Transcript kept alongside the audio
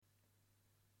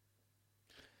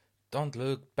Don't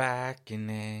look back in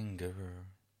anger.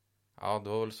 Ja, det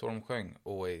var väl så de sjöng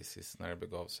Oasis när det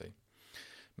begav sig.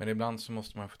 Men ibland så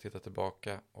måste man få titta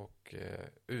tillbaka och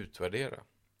utvärdera.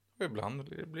 Och ibland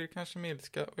blir det kanske med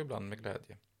ilska och ibland med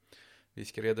glädje. Vi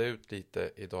ska reda ut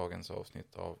lite i dagens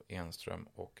avsnitt av Enström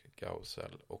och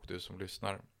Gausell. Och du som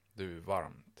lyssnar, du är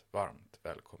varmt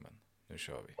välkommen. Nu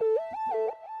kör vi.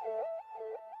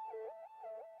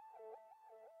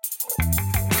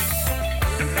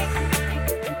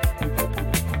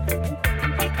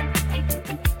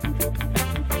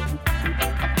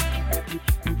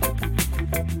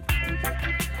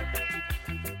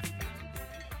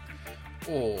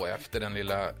 Och efter den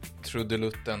lilla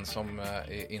trudelutten som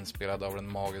är inspelad av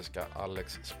den magiska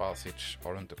Alex Spasic.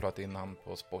 Har du inte kollat in han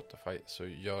på Spotify så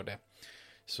gör det.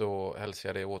 Så hälsar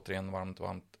jag dig återigen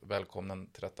varmt välkommen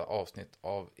till detta avsnitt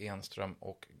av Enström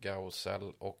och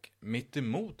Gausell. Och mitt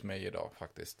emot mig idag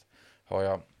faktiskt har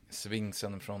jag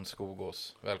Svingsen från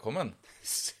Skogås. Välkommen!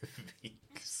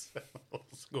 Svingsen från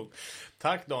Skogås.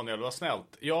 Tack Daniel, vad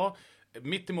snällt. Ja,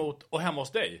 mitt emot och hemma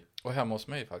hos dig. Och hemma hos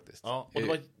mig faktiskt. Ja, och det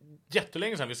var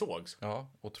jättelänge sedan vi sågs. Ja,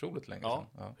 otroligt länge sedan.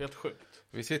 Ja. Helt sjukt.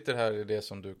 Vi sitter här i det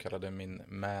som du kallade min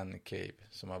man cave,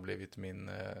 som har blivit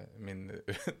min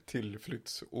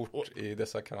tillflyktsort i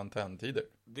dessa karantäntider.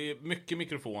 Det är mycket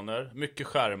mikrofoner, mycket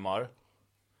skärmar,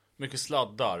 mycket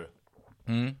sladdar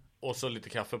och så lite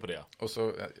kaffe på det. Och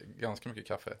så ganska mycket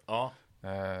kaffe. Ja.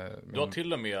 Du har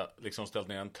till och med liksom ställt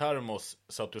ner en termos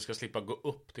så att du ska slippa gå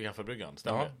upp till kaffebryggan,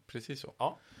 stämmer det? Ja, precis så.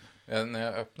 Ja. När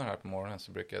jag öppnar här på morgonen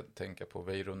så brukar jag tänka på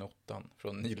Veyron 8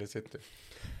 från Nile City.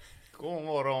 God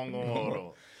morgon.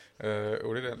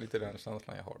 Och det är lite den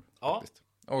känslan jag har. Ja. Faktiskt.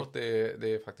 Och det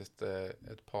är faktiskt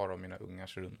ett par av mina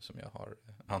ungars rum som jag har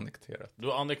annekterat. Du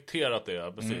har annekterat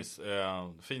det, precis.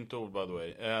 Fint ord by the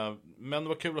way. Men det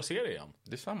var kul att se dig igen.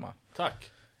 Detsamma.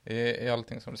 Tack. Är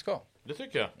allting som det ska? Det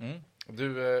tycker jag.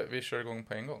 Du, vi kör igång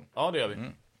på en gång. Ja, det gör vi.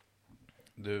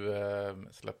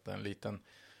 Du släppte en liten,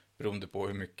 beroende på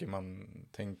hur mycket man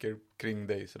tänker kring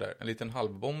dig sådär, en liten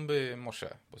halvbomb i morse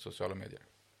på sociala medier.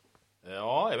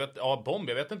 Ja, bomb.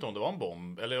 Jag vet inte om det var en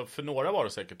bomb. Eller för några var det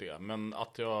säkert det. Men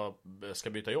att jag ska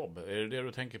byta jobb, är det det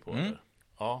du tänker på? Eller?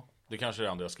 Ja, det kanske är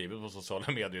det andra jag skrivit på sociala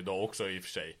medier idag också i och för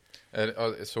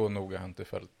sig. Så noga har jag inte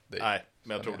följt dig. Nej,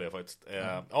 men jag tror det faktiskt.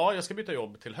 Ja, jag ska byta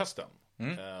jobb till hösten.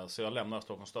 Så jag lämnar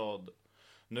Stockholms stad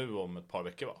nu om ett par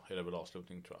veckor, va? Är det väl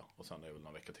avslutning tror jag. Och sen är det väl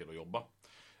några veckor till att jobba.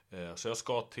 Så jag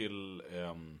ska till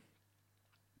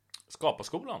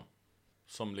Skaparskolan.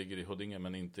 Som ligger i Huddinge,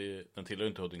 men den tillhör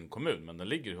inte Huddinge kommun, men den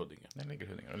ligger i Huddinge.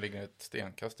 Den ligger ett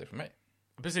stenkast för mig.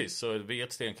 Precis, så vi är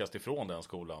ett stenkast ifrån den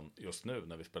skolan just nu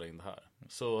när vi spelar in det här.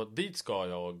 Så dit ska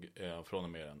jag från och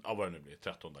med vad det nu blir,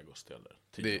 13 augusti eller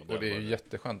 10. Och det är ju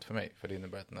jätteskönt för mig, för det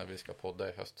innebär att när vi ska podda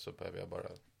i höst så behöver jag bara...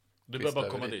 Du behöver bara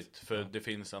komma dit, för det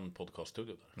finns en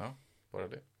podcaststudio där. Ja, bara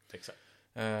det. Exakt.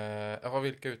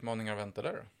 Vilka utmaningar väntar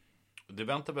där? Det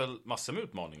väntar väl massor med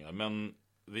utmaningar, men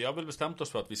vi har väl bestämt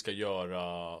oss för att vi ska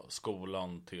göra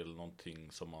skolan till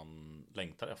någonting som man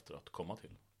längtar efter att komma till.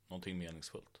 Någonting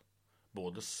meningsfullt.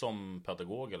 Både som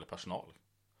pedagog eller personal.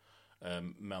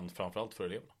 Men framförallt för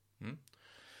eleverna.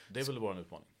 Det är väl vår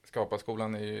utmaning.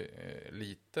 Skaparskolan är ju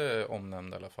lite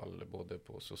omnämnd i alla fall. Både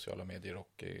på sociala medier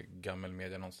och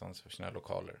gammelmedia någonstans för sina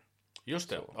lokaler. Just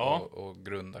det, så, ja. Och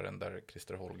grundaren där,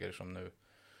 Christer Holger, som nu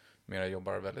mera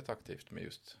jobbar väldigt aktivt med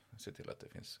just att se till att det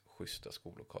finns schyssta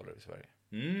skollokaler i Sverige.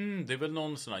 Det är väl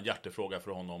någon sån här hjärtefråga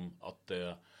för honom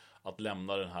att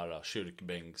lämna den här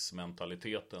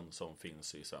kyrkbänksmentaliteten som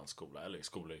finns i svensk skola, eller i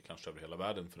skolor kanske över hela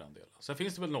världen för den delen. Sen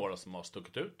finns det väl några som har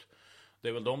stuckit ut. Det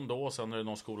är väl de då, och sen är det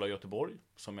någon skola i Göteborg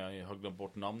som jag har glömt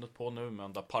bort namnet på nu,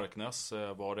 men där Parknäs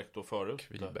var rektor förut.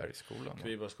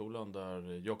 Kvibergsskolan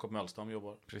där Jakob Mellstam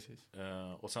jobbar. Precis.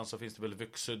 Och sen så finns det väl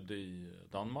Vyxud i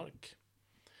Danmark.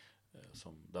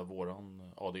 Där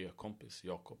våran AD-kompis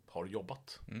Jakob har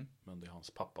jobbat. Men det är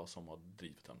hans pappa som har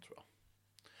drivit den, tror jag.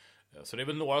 Så det är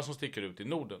väl några som sticker ut i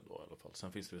Norden då i alla fall.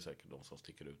 Sen finns det väl säkert de som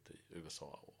sticker ut i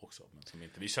USA också, men som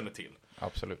inte vi känner till.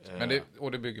 Absolut. Men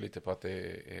det bygger lite på att det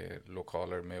är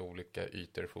lokaler med olika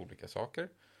ytor för olika saker.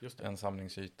 Just det. En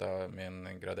samlingsyta med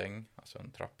en gradäng, alltså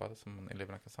en trappa som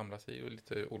eleverna kan samlas i, och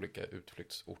lite olika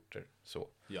utflyktsorter. Så.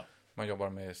 Ja. Man jobbar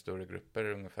med större grupper,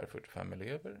 ungefär 45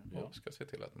 elever, och ska se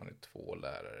till att man är 2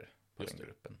 lärare på den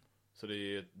gruppen. Så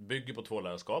det bygger på 2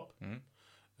 lärarskap.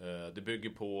 Det bygger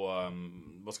på,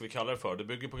 vad ska vi kalla det för? Det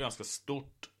bygger på ganska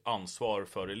stort ansvar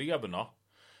för eleverna.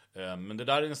 Men det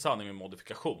där är en sanning med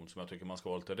modifikation som jag tycker man ska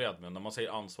vara lite rädd. Men när man säger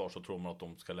ansvar så tror man att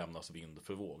de ska lämnas vind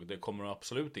för våg. Det kommer de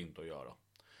absolut inte att göra.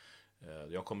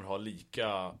 Jag kommer ha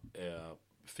lika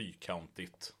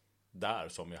fyrkantigt där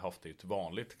som jag haft i ett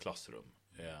vanligt klassrum.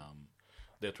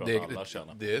 Det tror jag att alla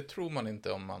känner. Det tror man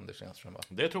inte om Anders Enström, va?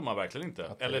 Det tror man verkligen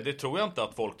inte. Eller det tror jag inte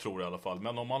att folk tror i alla fall.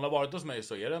 Men om man har varit hos mig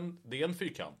så är det är en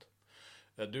fyrkant.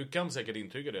 Du kan säkert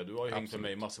intyga det. Du har ju hängt med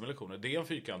mig i massor med lektioner. Det är en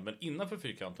fyrkant, men innanför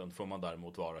fyrkanten får man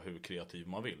däremot vara hur kreativ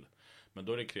man vill. Men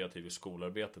då är det kreativ i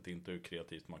skolarbetet, inte hur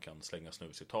kreativt man kan slänga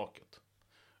snus i taket.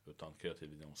 Utan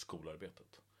kreativ inom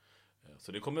skolarbetet.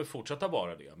 Så det kommer fortsätta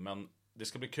vara det. Men det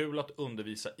ska bli kul att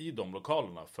undervisa i de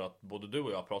lokalerna. För att både du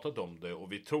och jag har pratat om det.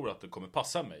 Och vi tror att det kommer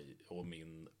passa mig och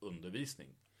min undervisning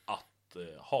att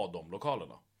ha de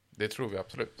lokalerna. Det tror vi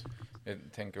absolut. Jag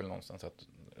tänker väl någonstans att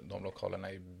de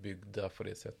lokalerna är byggda på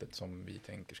det sättet som vi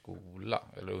tänker skola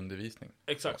eller undervisning.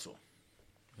 Exakt så.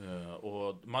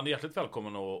 Och man är hjärtligt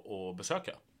välkommen att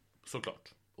besöka,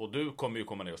 såklart. Och du kommer ju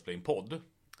komma ner och spela in podd.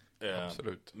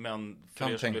 Absolut. Men för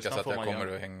kan er som tänkas lyssnar att får jag man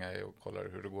kommer att hänga och kolla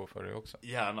hur det går för dig också.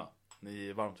 Gärna. Ni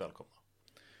är varmt välkomna.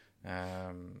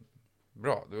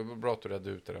 Bra. Det var bra att du redde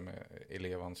ut det där med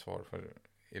elevansvar. För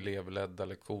elevledda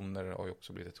lektioner har ju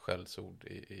också blivit ett skällsord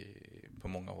på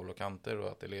många håll och kanter.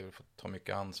 Och att elever får ta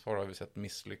mycket ansvar har vi sett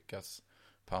misslyckas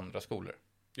på andra skolor.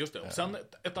 Just det. Och sen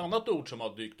ett annat ord som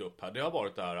har dykt upp här, det har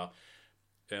varit det här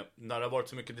när det har varit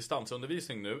så mycket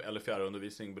distansundervisning nu, eller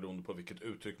fjärrundervisning beroende på vilket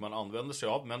uttryck man använder sig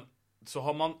av, men så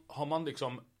har man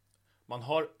liksom man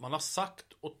har sagt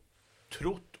och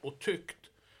trott och tyckt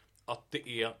att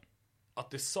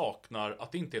det saknar,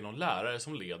 att det inte är någon lärare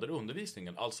som leder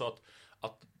undervisningen. Alltså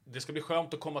att det ska bli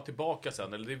skönt att komma tillbaka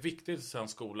sen, eller det är viktigt i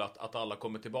svensk skola att alla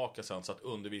kommer tillbaka sen så att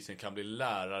undervisningen kan bli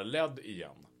lärarledd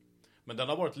igen. Men den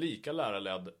har varit lika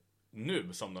lärarledd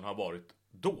nu som den har varit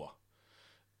då.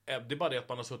 Det är bara det att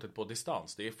man har suttit på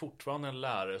distans. Det är fortfarande en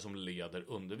lärare som leder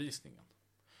undervisningen.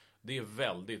 Det är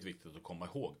väldigt viktigt att komma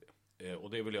ihåg det. Och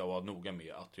det vill jag vara noga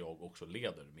med, att jag också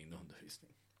leder min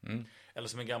undervisning. Eller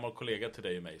som en gammal kollega till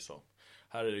dig och mig sa: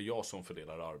 här är det jag som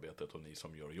fördelar arbetet och ni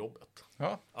som gör jobbet.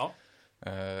 Ja.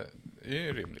 Det är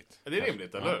ju rimligt. Det är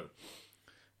rimligt, eller hur?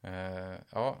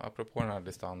 Apropå den här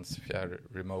distans,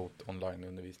 remote,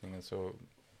 online-undervisningen, så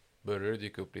börjar det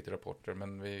dyka upp lite rapporter,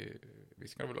 men vi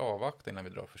ska väl avvakta innan vi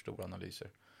drar för stora analyser.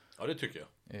 Ja, det tycker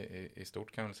jag. I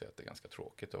stort kan jag väl säga att det är ganska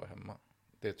tråkigt att vara hemma.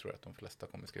 Det tror jag att de flesta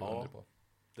kommer skriva under på.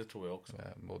 Det tror jag också.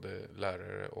 Både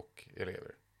lärare och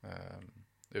elever.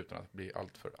 Utan att bli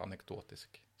alltför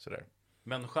anekdotisk sådär.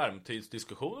 Men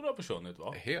skärmtidsdiskussioner har försvunnit,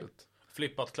 va? Helt.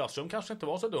 Flippat klassrum kanske inte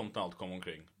var så dumt när allt kom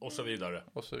omkring. Och så vidare.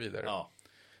 Och så vidare. Ja.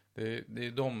 Det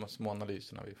är de små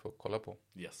analyserna vi får kolla på.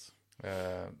 Yes.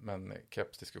 Men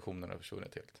kepsdiskussionerna har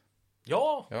försvunnit helt.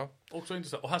 Ja, också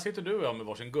intressant. Och här sitter du och jag med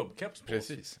varsin gubbkeps på.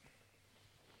 Precis.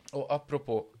 Och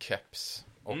apropå keps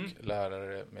och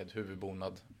lärare med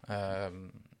huvudbonad,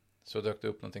 så dök det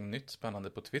upp någonting nytt spännande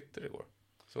på Twitter igår.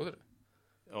 Såg du det?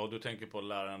 Ja, du tänker på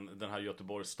läraren, den här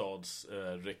Göteborgs stads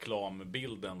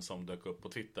reklambilden som dök upp på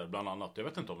Twitter bland annat. Jag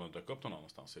vet inte om den dök upp någon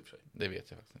annanstans i och för sig. Det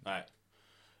vet jag faktiskt inte. Nej.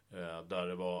 Där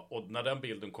det var, och när den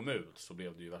bilden kom ut så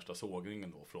blev det ju värsta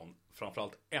sågningen då från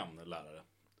framförallt en lärare,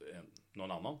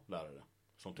 någon annan lärare,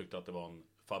 som tyckte att det var en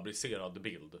fabricerad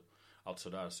bild. Alltså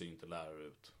där ser inte lärare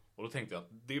ut. Och då tänkte jag att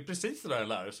det är precis så där en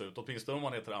lärare ser ut, åtminstone om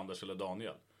man heter Anders eller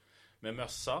Daniel. Med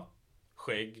mössa,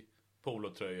 skägg,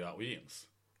 polotröja och jeans.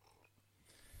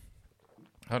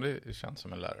 Ja, det känns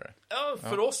som en lärare. Ja,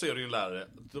 för oss är det ju en lärare.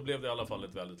 Då blev det i alla fall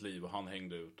ett väldigt liv. Och han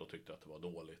hängde ut och tyckte att det var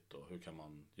dåligt. Och hur kan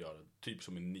man göra typ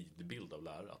som en nidbild av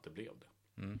lärare, att det blev det.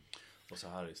 Och så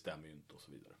här stämmer ju inte och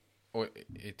så vidare. Och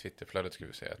i Twitterflödet skulle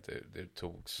vi säga att det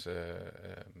togs,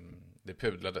 det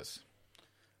pudlades.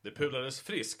 Det pudlades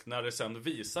friskt när det sen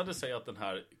visade sig att den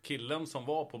här killen som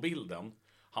var på bilden,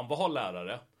 han var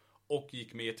lärare och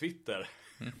gick med i Twitter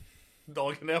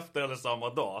dagen efter eller samma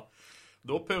dag.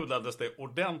 Då pudlades det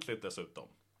ordentligt dessutom.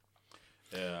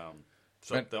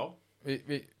 Så men, att, ja.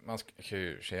 Man ska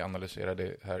ju analysera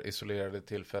det här isolerade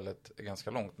tillfället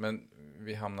ganska långt. Men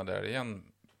vi hamnar där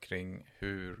igen kring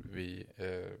hur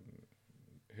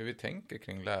vi tänker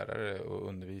kring lärare och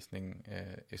undervisning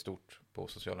i stort på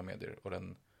sociala medier. Och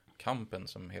den kampen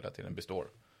som hela tiden består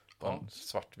på en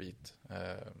svartvit,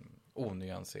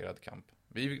 onyanserad kamp.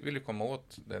 Vi vill ju komma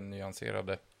åt den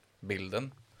nyanserade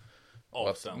bilden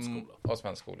av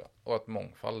svensk skola. Och att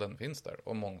mångfalden finns där.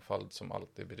 Och mångfald som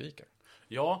alltid berikar.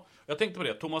 Ja, jag tänkte på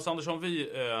det. Thomas Andersson,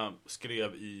 vi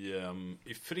skrev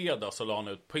i fredag, så la han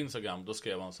ut på Instagram. Då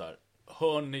skrev han så här: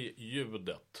 hör ni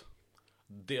ljudet?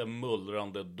 Det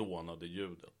mullrande, dånade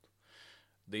ljudet.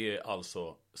 Det är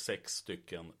alltså 6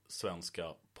 stycken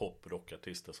svenska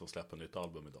poprockartister som släpper nytt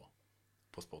album idag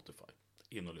på Spotify.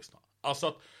 In och lyssna. Alltså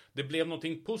att det blev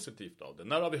någonting positivt av det.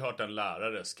 När har vi hört en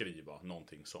lärare skriva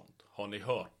någonting sånt? Har ni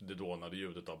hört det dånade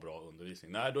ljudet av bra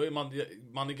undervisning? Nej, då är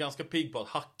man är ganska pigg på att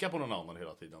hacka på någon annan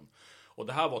hela tiden. Och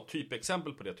det här var ett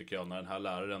typexempel på det tycker jag, när den här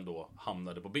läraren då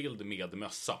hamnade på bild med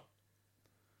mössa.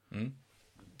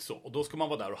 Så, och då ska man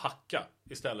vara där och hacka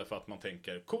istället för att man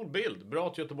tänker cool bild, bra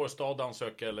att Göteborgs stad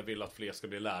ansöker eller vill att fler ska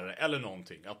bli lärare eller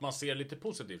någonting. Att man ser lite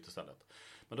positivt istället.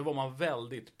 Men då var man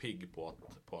väldigt pigg på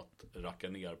att racka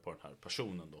ner på den här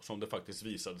personen då, som det faktiskt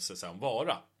visade sig sen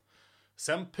vara.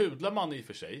 Sen pudlar man i och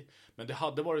för sig, men det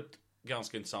hade varit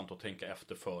ganska intressant att tänka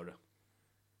efter före.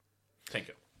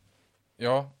 Tänker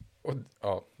jag.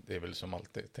 Ja, det är väl som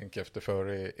alltid. Tänk efter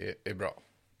före är bra.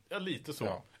 Ja, lite så.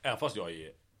 Ja. Även fast jag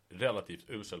är relativt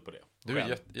usel på det. Du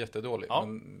är jättedålig, Ja.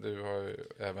 men du har ju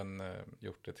även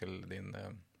gjort det till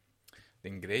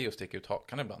din grej att sticka ut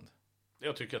hakan ibland.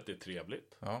 Jag tycker att det är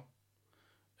trevligt. Ja.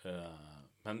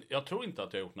 Men jag tror inte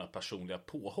att jag har gjort några personliga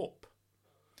påhopp.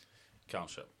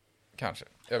 Kanske. Kanske,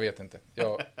 jag vet inte.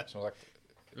 Jag, som sagt,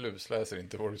 lusläser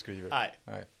inte vad du skriver.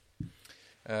 Nej.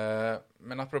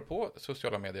 Men apropå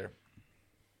sociala medier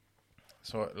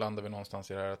så landar vi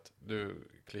någonstans i det här att du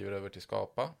kliver över till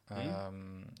Skapa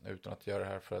utan att göra det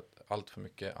här för att allt för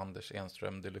mycket Anders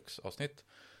Enström Deluxe-avsnitt,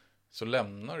 så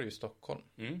lämnar du ju Stockholm.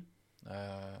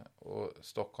 Och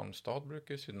Stockholms stad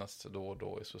brukar ju synas då och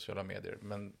då i sociala medier,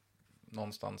 men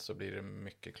någonstans så blir det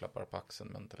mycket klappar på axeln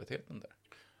mentaliteten där.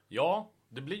 Ja,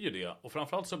 det blir ju det. Och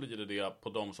framförallt så blir det på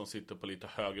de som sitter på lite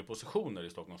högre positioner i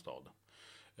Stockholms stad.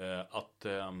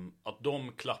 Att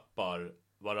de klappar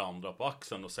varandra på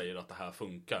axeln och säger att det här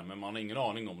funkar. Men man har ingen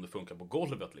aning om det funkar på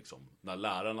golvet liksom. När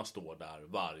lärarna står där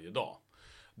varje dag.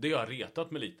 Det har jag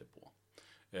retat mig lite på.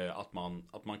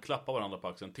 Att man klappar varandra på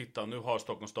axeln. Titta, nu har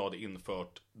Stockholms stad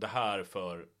infört det här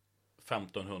för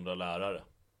 1500 lärare.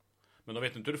 Men de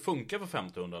vet inte hur det funkar för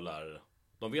 1500 lärare.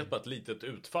 De vet bara ett litet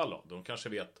utfall av det. De kanske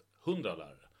vet 100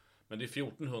 lärare. Men det är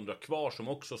 1400 kvar som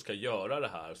också ska göra det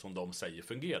här som de säger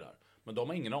fungerar. Men de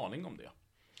har ingen aning om det.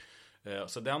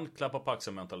 Så den klappa på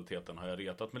axelmentaliteten har jag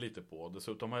retat mig lite på.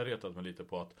 Dessutom har jag retat mig lite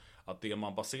på att det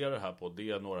man baserar det här på, det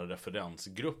är några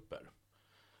referensgrupper.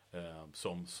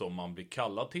 Som man blir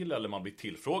kallad till eller man blir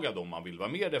tillfrågad om man vill vara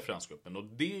med i referensgruppen. Och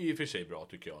det är i och för sig bra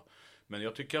tycker jag. Men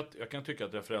jag kan tycka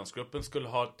att referensgruppen skulle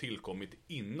ha tillkommit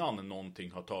innan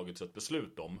någonting har tagits ett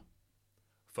beslut om.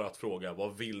 För att fråga,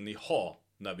 vad vill ni ha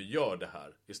när vi gör det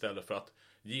här? Istället för att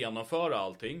genomföra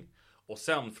allting och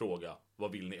sen fråga,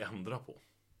 vad vill ni ändra på?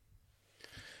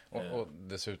 Och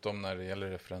dessutom när det gäller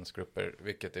referensgrupper,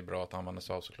 vilket är bra att använda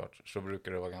sig av såklart, så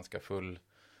brukar det vara ganska full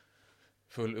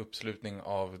uppslutning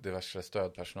av diverse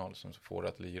stödpersonal som får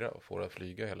att lira och får att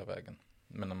flyga hela vägen.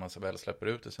 Men när man så väl släpper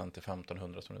ut det sen till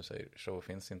 1500 som du säger, så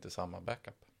finns inte samma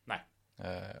backup. Nej.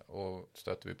 Och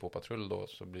stöter vi på patrull då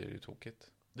så blir det ju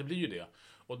tokigt. Det blir ju det.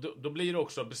 Och då blir det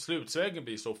också, beslutsvägen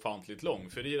blir så ofantligt lång.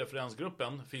 För i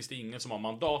referensgruppen finns det ingen som har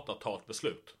mandat att ta ett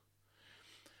beslut.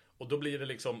 Och då blir det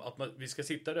liksom att vi ska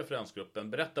sitta i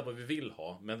referensgruppen, berätta vad vi vill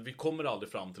ha, men vi kommer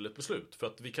aldrig fram till ett beslut. För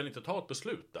att vi kan inte ta ett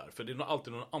beslut där, för det är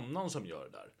alltid någon annan som gör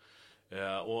det där.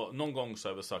 Och någon gång så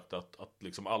har vi sagt att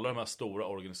liksom alla de här stora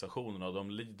organisationerna,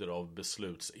 de lider av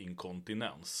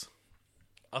beslutsinkontinens.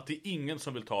 Att det är ingen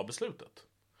som vill ta beslutet.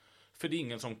 För det är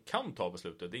ingen som kan ta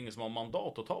beslutet, det är ingen som har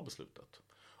mandat att ta beslutet.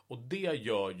 Och det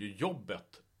gör ju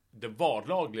jobbet, det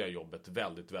vardagliga jobbet,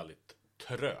 väldigt, väldigt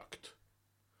trögt.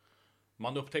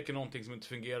 Man upptäcker någonting som inte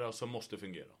fungerar som måste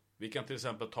fungera. Vi kan till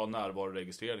exempel ta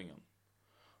närvaroregistreringen.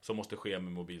 Som måste ske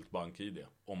med mobilt bank-ID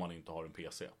om man inte har en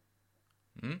PC.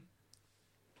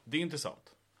 Det är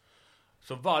intressant.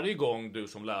 Så varje gång du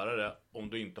som lärare, om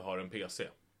du inte har en PC.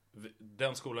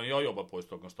 Den skolan jag jobbar på i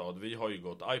Stockholms stad, vi har ju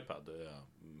gått iPad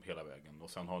hela vägen. Och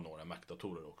sen har några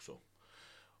Mac-datorer också.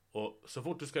 Och så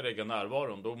fort du ska regga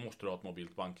närvaron, då måste du ha ett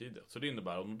mobilt bank-ID. Så det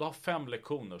innebär att om du har 5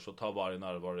 lektioner så tar varje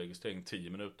närvaroregistrering 10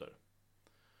 minuter.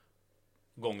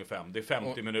 Gånger 5, det är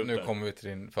 50 och minuter. Nu kommer vi till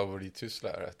din favoritsyssla,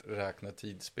 att räkna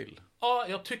tidsspill. Ja,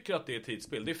 jag tycker att det är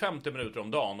tidsspill. Det är 50 minuter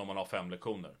om dagen om man har 5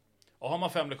 lektioner. Och har man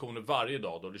 5 lektioner varje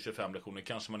dag, då är det 25 lektioner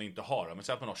kanske man inte har. Men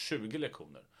säg att man har 20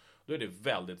 lektioner. Då är det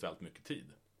väldigt, väldigt mycket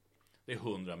tid. Det är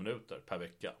 100 minuter per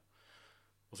vecka.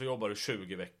 Och så jobbar du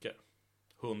 20 veckor.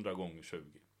 100 gånger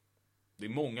 20. Det är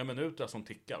många minuter som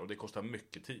tickar och det kostar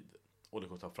mycket tid. Och det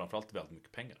kostar framförallt väldigt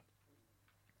mycket pengar.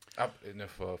 Nu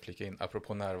får jag flika in,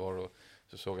 apropå närvaro,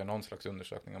 så såg jag någon slags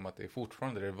undersökning om att det är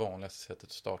fortfarande det vanligaste sättet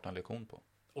att starta en lektion på.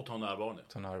 Och ta närvaron.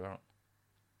 Ta närvaron.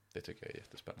 Det tycker jag är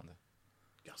jättespännande.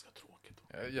 Ganska tråkigt.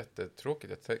 Ja,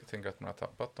 jättetråkigt. Jag tänker att man har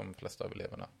tappat de flesta av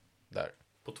eleverna där.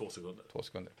 På 2 sekunder. 2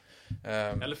 sekunder.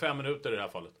 Eller 5 minuter i det här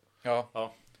fallet.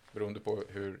 Ja. Beroende på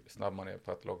hur snabb man är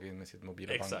på att logga in med sitt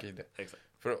mobila bank-ID. Exakt.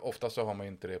 För ofta så har man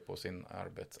ju inte det på sin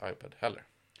arbets-iPad heller.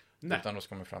 Nej. Utan då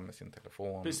ska man fram med sin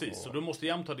telefon. Precis, så du måste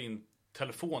jämt ha din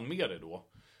telefon med dig då.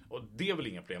 Och det är väl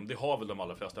inga problem, det har väl de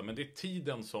allra flesta. Men det är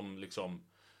tiden som liksom,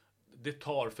 det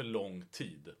tar för lång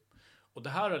tid. Och det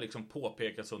här har liksom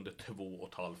påpekats under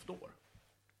 2,5 år.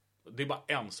 Det är bara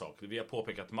en sak, vi har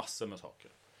påpekat massor med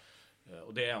saker.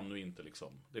 Och det är ännu inte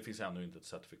liksom, det finns ännu inte ett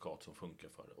certifikat som funkar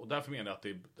för det. Och därför menar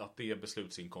jag att det är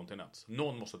beslutsinkontinens.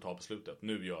 Någon måste ta beslutet,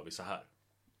 nu gör vi så här.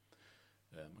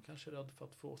 Man kanske är rädd för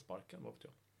att få sparken, vad vet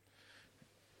jag.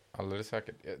 Alldeles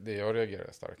säkert. Det jag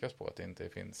reagerar starkast på att det inte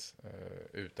finns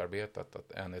utarbetat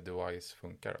att any device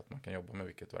funkar. Att man kan jobba med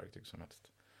vilket verktyg som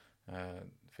helst.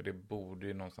 För det borde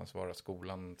ju någonstans vara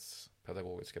skolans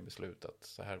pedagogiska beslut att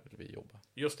så här vill vi jobba.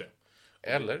 Just det.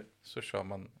 Eller så kör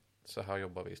man så här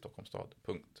jobbar vi i Stockholms stad,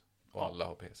 punkt. Och alla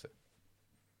har PC.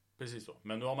 Precis så.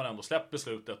 Men nu har man ändå släppt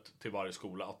beslutet till varje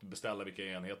skola att beställa vilka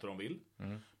enheter de vill.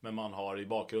 Men man har i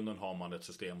bakgrunden har man ett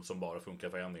system som bara funkar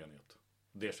för en enhet.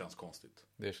 Det känns konstigt.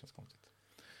 Det känns konstigt.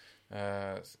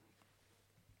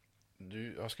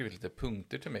 Du har skrivit lite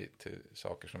punkter till mig till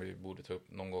saker som vi borde ta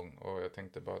upp någon gång. Och jag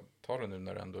tänkte bara ta det nu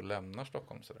när du ändå lämnar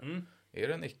Stockholm. Sådär. Är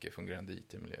det en icke-fungerande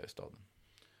IT-miljö i staden?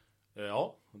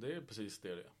 Ja, det är precis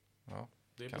det är. Ja.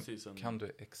 Det är precis kan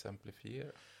du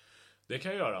exemplifiera? Det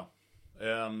kan jag göra.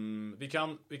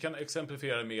 Vi kan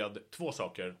exemplifiera med 2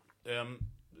 saker.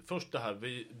 Först det här,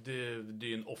 det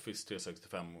är en Office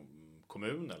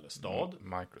 365-kommun eller stad.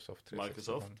 Microsoft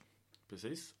 365.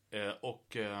 Precis.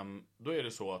 Och då är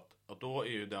det så att då är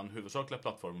ju den huvudsakliga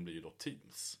plattformen blir ju då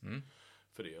Teams.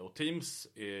 För det. Och Teams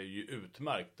är ju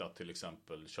utmärkt att till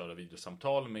exempel köra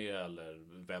videosamtal med eller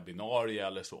webbinarier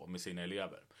eller så med sina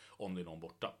elever. Om det är någon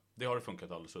borta. Det har det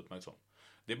funkat alldeles utmärkt som.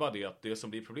 Det är bara det att det som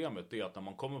blir problemet är att när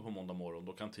man kommer på måndag morgon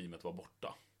då kan teamet vara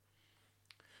borta.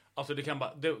 Alltså det kan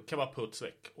vara puts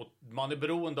väck. Och man är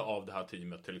beroende av det här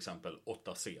teamet, till exempel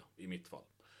 8C i mitt fall.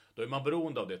 Då är man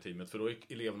beroende av det teamet för då är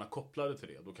eleverna kopplade till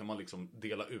det. Då kan man liksom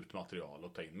dela ut material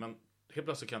och ta in. Men helt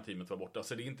plötsligt kan teamet vara borta.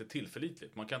 Så det är inte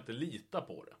tillförlitligt. Man kan inte lita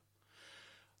på det.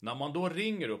 När man då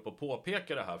ringer upp och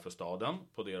påpekar det här för staden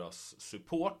på deras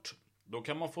support. Då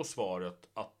kan man få svaret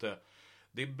att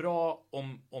det är bra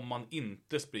om man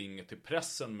inte springer till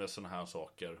pressen med såna här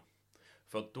saker.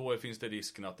 För att då finns det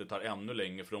risken att det tar ännu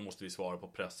längre för då måste vi svara på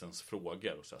pressens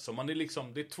frågor. Och så man är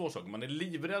liksom, det är 2 saker. Man är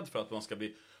livrädd för att man ska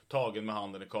bli tagen med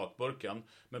handen i kakburken.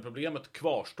 Men problemet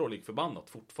kvarstår lik förbannat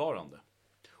fortfarande.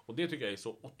 Och det tycker jag är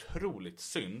så otroligt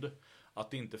synd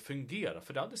att det inte fungerar.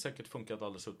 För det hade säkert funkat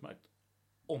alldeles utmärkt.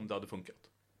 Om det hade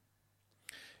funkat.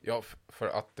 Ja, för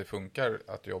att det funkar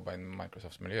att jobba i en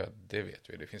Microsofts miljö, det vet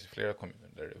vi. Det finns flera kommuner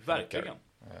där det funkar. Verkligen.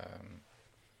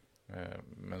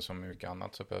 Men som mycket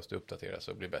annat så behövs det uppdateras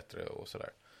och bli bättre och sådär.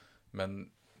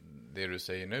 Men det du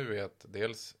säger nu är att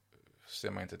dels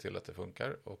ser man inte till att det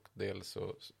funkar och dels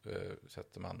så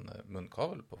sätter man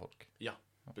munkavel på folk. Ja,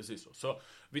 precis så. Så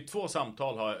vid 2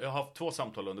 samtal jag har haft 2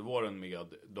 samtal under våren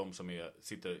med de som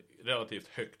sitter relativt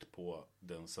högt på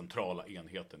den centrala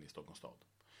enheten i Stockholms stad.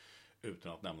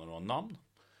 Utan att nämna några namn.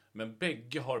 Men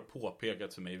bägge har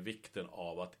påpekat för mig vikten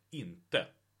av att inte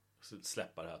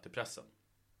släppa det här till pressen.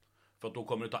 För att då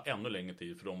kommer det ta ännu längre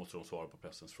tid för då måste de svara på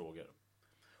pressens frågor.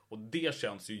 Och det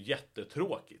känns ju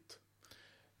jättetråkigt.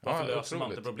 Varför löser man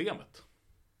inte problemet?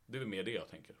 Det är väl mer det jag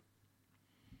tänker.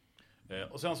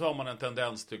 Och sen så har man en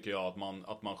tendens tycker jag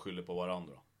att man skyller på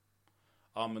varandra.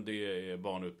 Ja men det är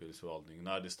barn- och utbildningsförvaltning.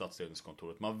 Nej det är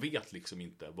stadsledningskontoret. Man vet liksom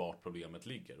inte vart problemet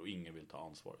ligger och ingen vill ta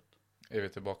ansvaret. Är vi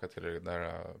tillbaka till det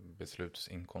där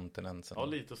beslutsinkontinensen? Ja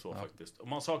lite så faktiskt. Och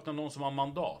man saknar någon som har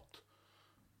mandat.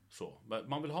 Så.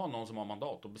 Man vill ha någon som har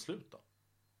mandat och besluta.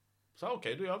 Så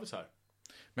okej, då gör vi så här.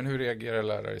 Men hur reagerar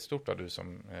lärare i stort då, du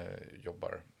som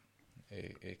jobbar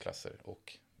i klasser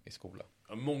och i skola?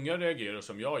 Många reagerar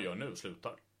som jag gör nu,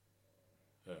 slutar.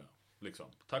 Liksom.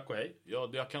 Tack och hej,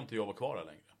 jag kan inte jobba kvar här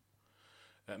längre.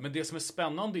 Men det som är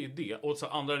spännande i det, och så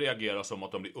andra reagerar som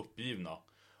att de blir uppgivna.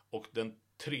 Och den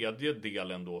tredje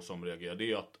delen då som reagerar,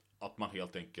 det är att man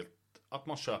helt enkelt, att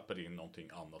man köper in någonting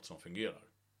annat som fungerar.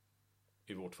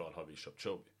 I vårt fall har vi köpt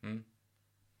Showy.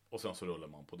 Och sen så rullar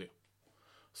man på det.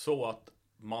 Så att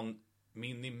man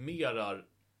minimerar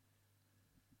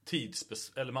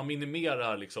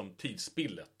liksom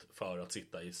tidsspillet för att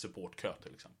sitta i supportkö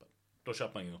till exempel. Då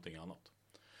köper man in någonting annat.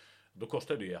 Då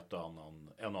kostar det ju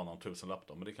en och annan tusenlapp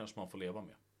då, men det kanske man får leva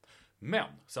med.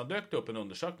 Men sen dök det upp en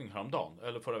undersökning häromdagen,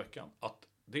 eller förra veckan, att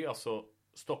det är alltså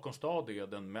Stockholms stad är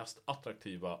den mest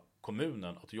attraktiva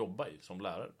kommunen att jobba i som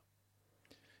lärare.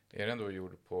 Är den då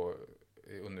gjord på,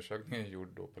 undersökningen gjord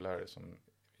då på lärare som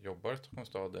jobbar i Stockholms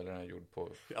stad eller är den gjord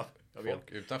på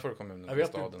folk utanför kommunen i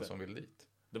staden inte. Som vill dit?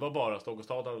 Det var bara Stockholms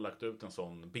stad hade lagt ut en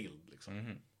sån bild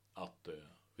liksom. Att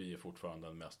vi är fortfarande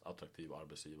den mest attraktiva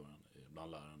arbetsgivaren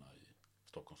bland lärarna i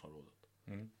Stockholmsområdet.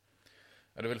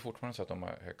 Är det väl fortfarande så att de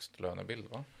har högst lönebild,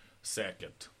 va?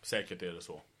 Säkert är det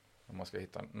så. Om man ska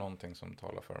hitta någonting som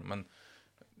talar för dem. Men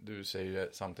du säger ju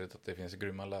samtidigt att det finns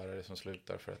grymma lärare som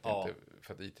slutar för att,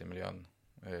 för att IT-miljön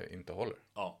inte håller.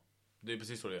 Ja, det är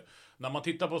precis så det är. När man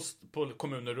tittar på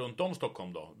kommuner runt om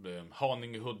Stockholm då,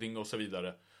 Haninge, Huddinge och så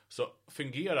vidare, så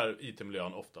fungerar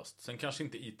IT-miljön oftast. Sen kanske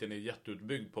inte IT är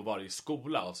jätteutbyggd på varje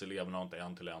skola, alltså eleverna har inte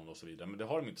en till en och så vidare. Men det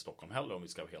har de inte i Stockholm heller, om vi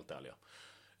ska vara helt ärliga.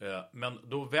 Men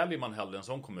då väljer man hellre en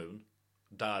sån kommun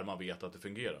där man vet att det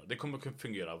fungerar. Det kommer att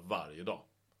fungera varje dag.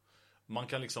 Man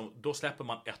kan liksom, då släpper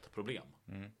man ett problem.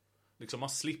 Liksom man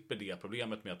slipper det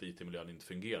problemet med att IT-miljön inte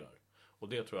fungerar. Och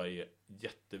det tror jag är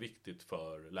jätteviktigt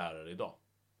för lärare idag.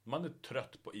 Man är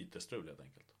trött på IT-strul helt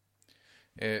enkelt.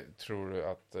 Tror du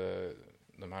att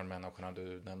de här människorna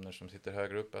du nämner som sitter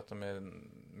högre upp, att de är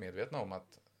medvetna om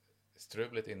att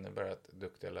strulet innebär att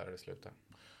duktiga lärare slutar?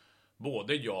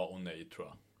 Både ja och nej, tror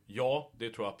jag. Ja, det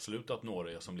tror jag absolut att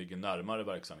några är som ligger närmare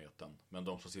verksamheten. Men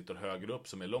de som sitter högre upp,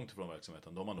 som är långt ifrån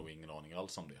verksamheten, de har nog ingen aning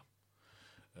alls om det.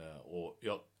 Och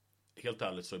helt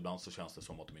ärligt så ibland så känns det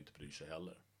som att de inte bryr sig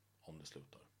heller om det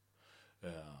slutar.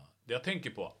 Det jag tänker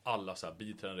på, alla så här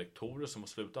biträdande rektorer som har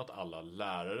slutat, alla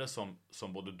lärare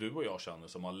som både du och jag känner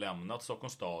som har lämnat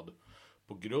Stockholms stad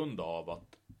på grund av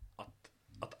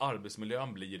att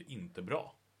arbetsmiljön blir inte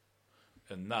bra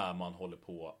när man håller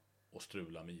på och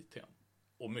strula med IT.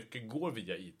 Och mycket går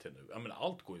via IT nu. Jag menar,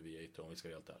 allt går via IT om vi ska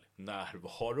vara helt ärliga.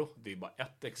 Närvaro, det är bara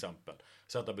ett exempel.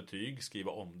 Sätta betyg,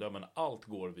 skriva omdömen, allt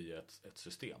går via ett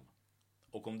system.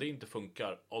 Och om det inte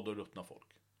funkar, ja, då ruttnar folk.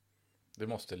 Det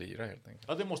måste lira helt enkelt.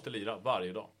 Ja, det måste lira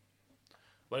varje dag.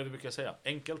 Vad är det vi brukar säga?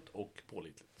 Enkelt och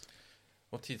pålitligt.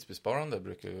 Och tidsbesparande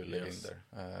brukar vi lägga in där.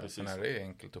 Precis. För när det är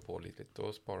enkelt och pålitligt,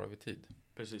 då sparar vi tid.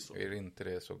 Precis så. Är det inte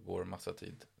det så går massa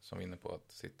tid som vi är inne på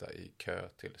att sitta i kö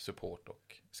till support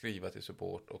och skriva till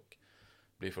support och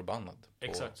bli förbannad.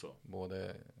 Exakt så.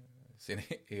 Både sin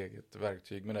eget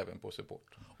verktyg men även på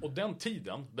support. Och den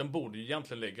tiden, den borde ju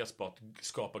egentligen läggas på att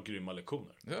skapa grymma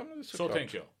lektioner. Ja, men så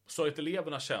tänker jag. Så att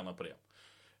eleverna tjänar på det.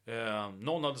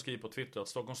 Någon hade skrivit på Twitter att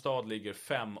Stockholms stad ligger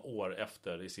 5 år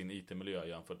efter i sin IT-miljö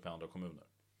jämfört med andra kommuner.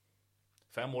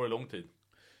 5 år är lång tid.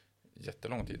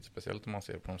 Jättelång tid, speciellt om man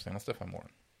ser på de senaste 5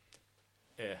 åren.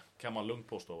 Kan man lugnt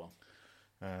påstå, va?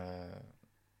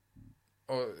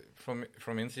 Och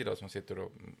från min sida som sitter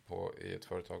då i ett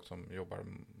företag som jobbar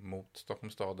mot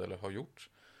Stockholms stad eller har gjort,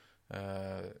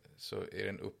 så är det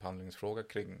en upphandlingsfråga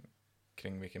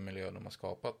kring vilken miljö de har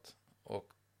skapat.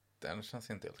 Och den känns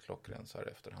inte helt klockren så här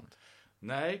i efterhand.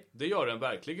 Nej, det gör den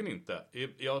verkligen inte.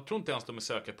 Jag tror inte ens de är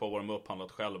säkra på vad de har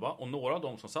upphandlat själva. Och några av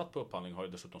de som satt på upphandling har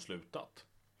ju dessutom slutat.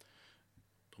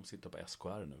 De sitter på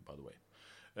SKR nu, by the way.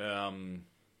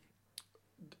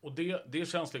 Och det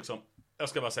känns liksom... Jag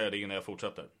ska bara säga det innan jag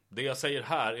fortsätter. Det jag säger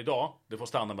här idag, det får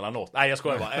stanna mellan oss. Nej, jag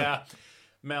skojar bara.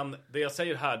 Men det jag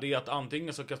säger här, det är att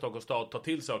antingen så kan Stockholms stad ta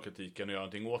till sig av kritiken och göra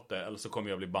någonting åt det, eller så kommer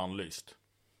jag bli bannlyst.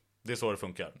 Det är så det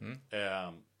funkar.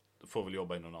 Får väl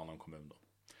jobba i någon annan kommun då.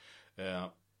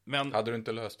 Men... Hade du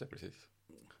inte löst det precis?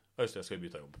 Just det, jag ska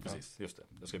byta jobb. Precis, just det.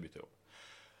 Jag ska byta jobb.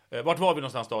 Vart var vi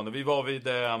någonstans då? Vi var vid...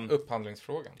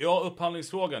 Upphandlingsfrågan. Ja,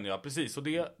 upphandlingsfrågan, ja. Precis. Och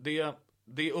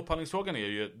det upphandlingsfrågan är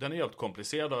ju... Den är helt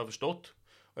komplicerad, har jag förstått.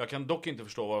 Och jag kan dock inte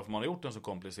förstå varför man har gjort den så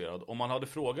komplicerad. Om man hade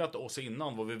frågat oss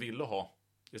innan vad vi ville ha,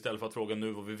 istället för att fråga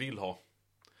nu vad vi vill ha,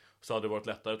 så hade det varit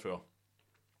lättare, tror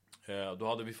jag. Då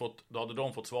hade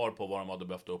de fått svar på vad de hade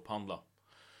behövt upphandla.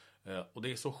 Och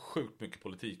det är så sjukt mycket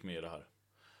politik med det här.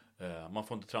 Man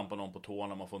får inte trampa någon på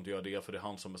tårna, man får inte göra det, för det är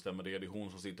han som bestämmer det är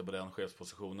hon som sitter på den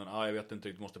chefspositionen. Jag vet inte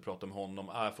riktigt, måste prata med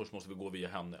honom. Först måste vi gå via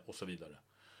henne, och så vidare.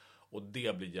 Och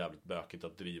det blir jävligt bökigt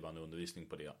att driva en undervisning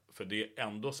på det. För det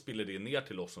ändå spiller det ner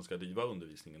till oss som ska driva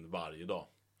undervisningen varje dag,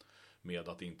 med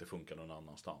att det inte funkar någon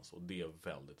annanstans. Och det är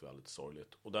väldigt, väldigt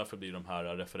sorgligt. Och därför blir de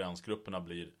här referensgrupperna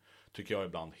tycker jag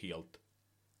ibland helt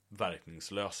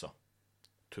verkningslösa.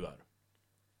 Tyvärr.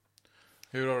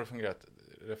 Hur har det fungerat?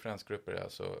 Referensgrupper är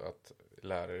alltså att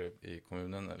lärare i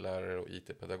kommunen, lärare och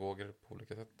IT-pedagoger på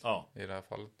olika sätt, i det här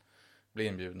fallet, blir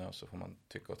inbjudna, och så får man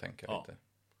tycka och tänka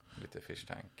lite fish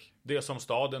tank. Det som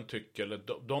staden tycker,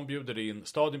 eller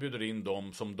staden bjuder in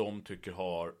dem som de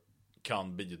tycker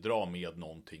kan bidra med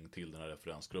någonting till den här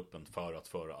referensgruppen för att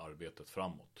föra arbetet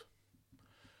framåt.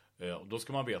 Och då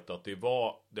ska man veta att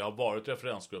det har varit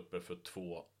referensgrupper för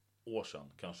 2 år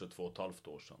sedan, kanske 2,5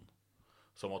 år sedan,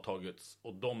 som har tagits,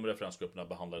 och de referensgrupperna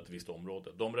behandlar ett visst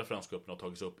område. De referensgrupperna har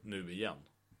tagits upp nu igen.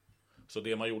 Så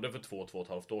det man gjorde för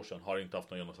 2,5 år sedan har inte haft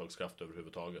någon genomslagskraft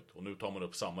överhuvudtaget. Och nu tar man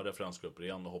upp samma referensgrupper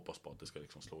igen och hoppas på att det ska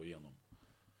liksom slå igenom.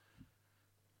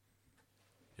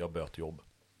 Jag böt jobb.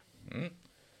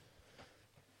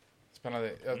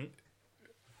 Spännande.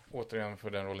 återigen för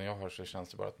den rollen jag har så känns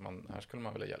det bara att här skulle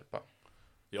man vilja hjälpa.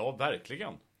 Ja,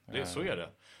 verkligen. Så är det.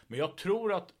 Men jag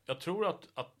tror att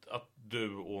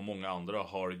du och många andra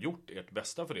har gjort ert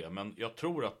bästa för det. Men jag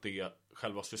tror att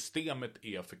själva systemet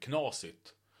är för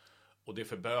knasigt. Och det är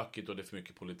för bökigt och det är för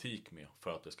mycket politik med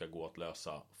för att det ska gå att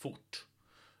lösa fort.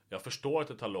 Jag förstår att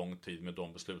det tar lång tid med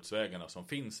de beslutsvägarna som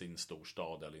finns i en stor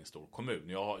stad eller i en stor kommun.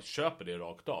 Jag köper det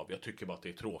rakt av. Jag tycker bara att det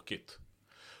är tråkigt.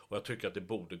 Och jag tycker att det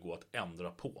borde gå att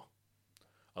ändra på.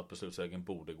 Att beslutsvägen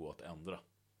borde gå att ändra.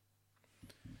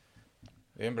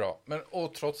 Det är bra.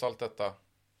 Och trots allt detta,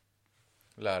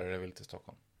 lärare vill till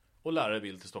Stockholm. Och lärare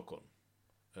vill till Stockholm.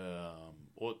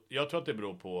 Och jag tror att det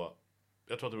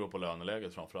beror på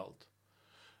löneläget framförallt.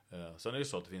 Sen är det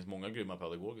så att det finns många grymma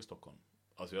pedagoger i Stockholm.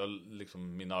 Alltså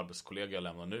mina arbetskollegor jag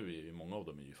lämnar nu, många av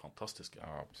dem är ju fantastiska.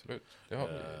 Ja, absolut. Det har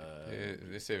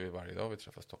vi. Det ser vi varje dag vi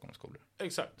träffar Stockholmsskolor.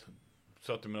 Exakt.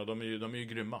 Så att de är ju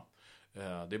grymma.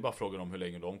 Det är bara frågan om hur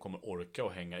länge de kommer orka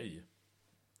och hänga i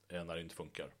när det inte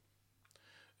funkar.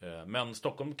 Men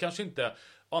Stockholm kanske inte,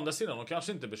 å andra sidan, de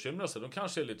kanske inte bekymrar sig. De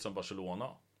kanske är lite som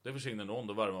Barcelona. Det försvinner någon,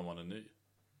 då värvar man en ny.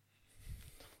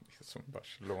 Som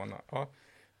Barcelona. Ja,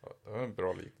 det var en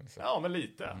bra liknelse. Ja, men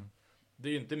lite. Det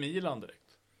är ju inte Milan direkt.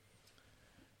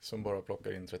 Som bara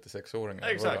plockar in 36-åringar.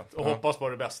 Exakt, och hoppas på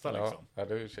det bästa liksom. Ja,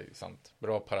 det är ju sant.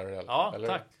 Bra parallell. Ja, eller?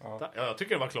 tack. Ja. Ja, jag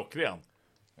tycker det var klockren.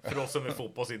 För oss som är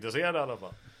fotbollsintresserade i alla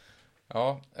fall.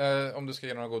 Ja, om du ska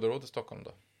ge några goda råd till Stockholm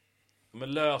då?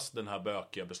 Men lös den här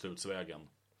bökiga beslutsvägen.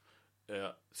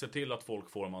 Se till att folk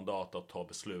får mandat att ta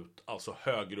beslut. Alltså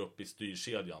högre upp i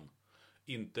styrkedjan.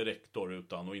 Inte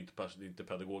rektor och inte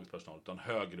pedagogisk personal, utan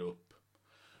högre upp.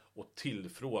 Och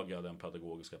tillfråga den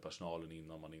pedagogiska personalen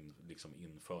innan man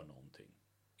inför någonting.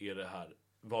 Är det här,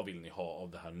 vad vill ni ha av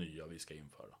det här nya vi ska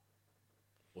införa?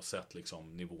 Och sätt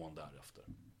nivån därefter.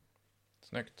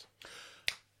 Snyggt.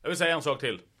 Jag vill säga en sak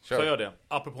till. Kör. Så gör det.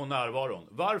 Apropå närvaron.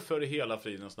 Varför i hela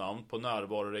fridens namn på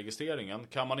närvaroregistreringen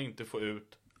kan man inte få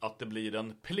ut att det blir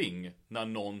en pling när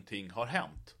någonting har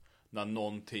hänt? När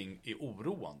någonting är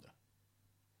oroande?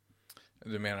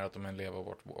 Du menar att om en elev har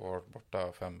varit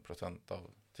borta 5%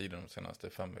 av tiden de senaste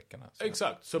 5 veckorna? Så...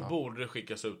 Exakt, så borde det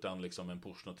skickas ut en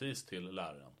pushnotis till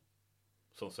läraren.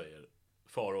 Som säger,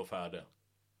 fara och färde.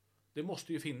 Det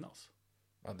måste ju finnas.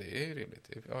 Ja, det är rimligt.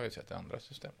 Jag har ju sett i andra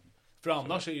system. För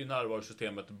annars är ju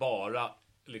närvarosystemet bara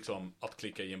att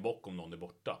klicka i en bock om någon är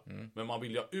borta. Men man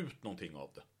vill ju ha ut någonting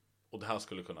av det. Och det här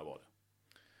skulle kunna vara det.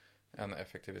 En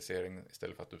effektivisering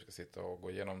istället för att du ska sitta och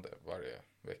gå igenom det varje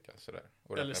vecka. Sådär,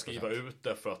 eller skriva ut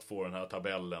det för att få den här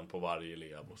tabellen på varje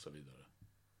elev och så vidare.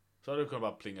 Så hade du kunnat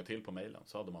bara plinga till på mejlen,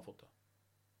 så hade man fått det.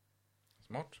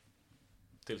 Smart.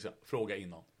 Till exempel, fråga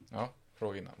innan. Ja,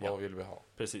 fråga innan. Vad vill vi ha?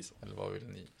 Precis så. Eller vad vill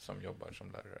ni som jobbar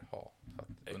som lärare ha för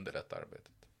att underlätta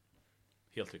arbetet?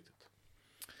 Helt riktigt.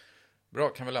 Bra,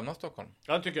 kan vi lämna Stockholm?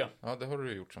 Ja, det tycker jag. Ja, det har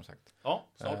du gjort som sagt. Ja,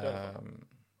 snart i alla fall.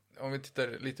 Om vi tittar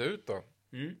lite ut då.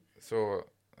 Så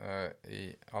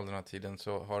i all den här tiden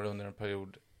så har under en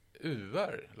period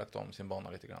UR lagt om sin bana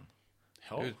lite grann.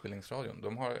 Ja. Utbildningsradion.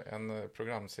 De har en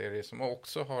programserie som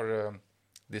också har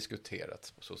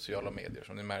diskuterats på sociala medier.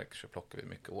 Som ni märker så plockar vi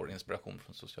mycket vår inspiration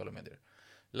från sociala medier.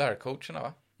 Lärcoacherna,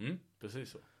 va? Precis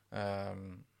så.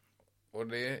 Och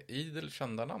det är idel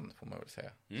kända namn får man väl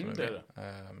säga. Som det är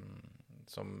det.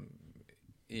 Som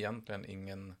egentligen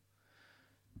ingen...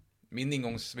 Min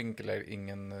ingångsvinkel är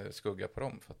ingen skugga på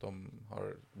dem. För att de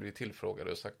har blivit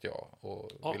tillfrågade och sagt ja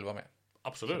och vill vara med.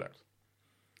 Absolut. Sådär.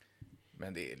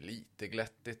 Men det är lite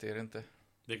glättigt, är det inte?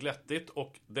 Det är glättigt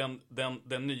och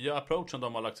den nya approachen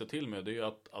de har lagt sig till med, det är ju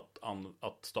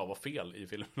att stava fel i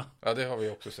filmerna. Ja, det har vi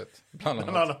också sett. Bland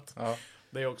annat. Ja.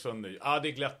 Det är också en ny. Ja, det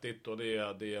är glättigt och det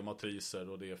är matriser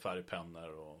och det är färgpennor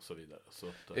och så vidare. Så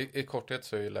att, I korthet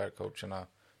så är ju lärcoacherna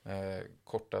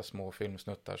korta små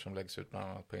filmsnuttar som läggs ut bland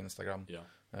annat på Instagram.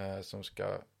 Ja. Som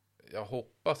ska, jag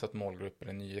hoppas att målgruppen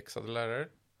är nyexade lärare.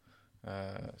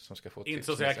 Som ska få inte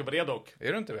så säker på det dock.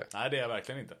 Är du inte det? Nej, det är jag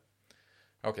verkligen inte.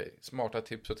 Okej, smarta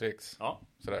tips och tricks. Ja.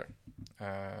 Sådär.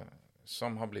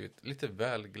 Som har blivit lite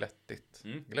väl glättigt.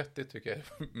 Glättigt tycker jag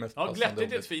är mest passande. Ja,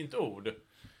 glättigt är ett fint ord.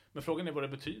 Men frågan är vad det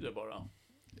betyder bara.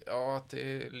 Ja, att det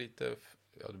är lite...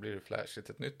 Ja, det blir flashigt,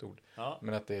 ett nytt ord. Ja.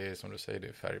 Men att det är, som du säger, det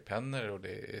är färgpennor och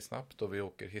det är snabbt och vi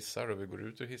åker hissar och vi går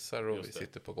ut ur hissar och vi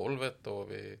sitter på golvet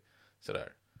och vi...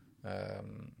 Sådär.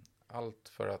 Allt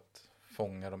för att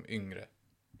fånga de yngre.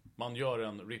 Man gör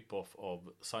en rip-off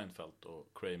av Seinfeld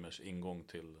och Kramers ingång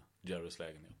till Jerrys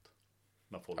lägenhet.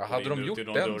 Hade de gjort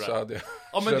den så hade jag...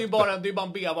 Ja, men det är bara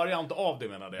en B-variant av det,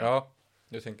 menar det. Ja,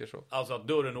 jag tänker så. Alltså att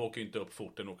dörren åker inte upp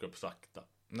fort, den åker upp sakta.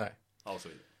 Nej. Alltså.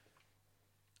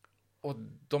 Och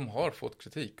de har fått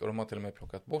kritik och de har till och med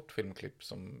plockat bort filmklipp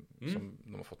som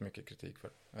de har fått mycket kritik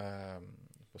för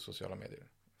på sociala medier.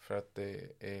 För att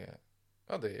det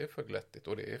är för glättigt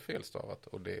och det är felstavat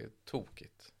och det är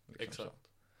tokigt. Liksom. Exakt.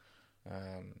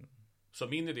 Så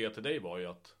min idé till dig var ju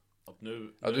att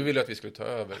nu... Ja, du ville att vi skulle ta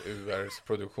över URs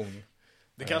produktion.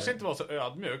 Det kanske inte var så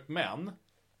ödmjukt, men...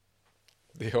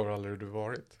 Det har aldrig du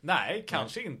varit. Nej,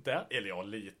 kanske inte. Eller ja,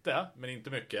 lite, men inte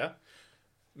mycket.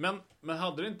 Men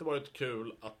hade det inte varit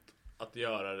kul att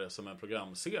göra det som en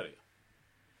programserie?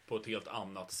 På ett helt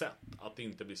annat sätt. Att det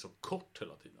inte blir så kort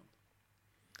hela tiden.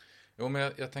 Jo,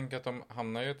 men jag tänker att de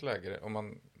hamnar i ett läge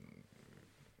om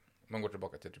man går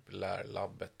tillbaka till typ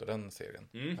Lärlabbet och den serien.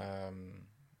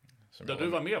 Där du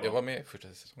var med, va? Jag var med i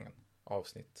första säsongen.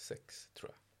 Avsnitt 6,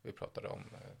 tror jag. Vi pratade om...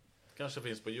 Kanske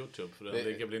finns på YouTube, för den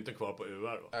ligger väl inte kvar på UR,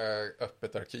 va?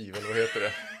 Öppet arkiv, eller vad heter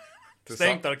det?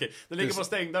 Stängt arkiv. Det ligger på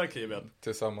stängda arkivet.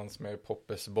 Tillsammans med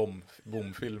Poppes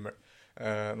bomfilmer.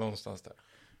 Någonstans där.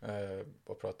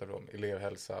 Och pratade om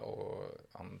elevhälsa och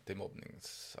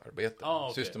antimobbningsarbete.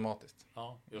 Okay. Systematiskt.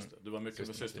 Ja, just det. Du var mycket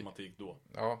med systematik då.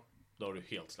 Ja. Då har du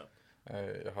helt släppt.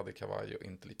 Jag hade kavaj och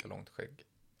inte lika långt skägg.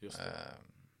 Just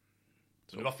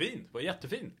det. Det var fint. Det var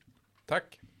jättefint.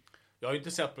 Tack. Jag har ju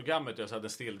inte sett programmet. Jag har sett en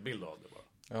stillbild av det bara.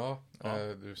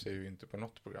 Ja. Du ser ju inte på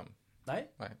något program. Nej,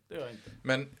 det gör jag inte.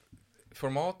 Men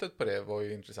formatet på det var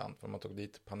ju intressant. För man tog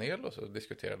dit panel och så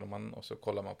diskuterade man. Och så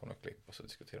kollade man på något klipp och så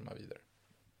diskuterade man vidare.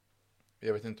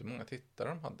 Jag vet inte hur många tittare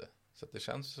de hade. Så att det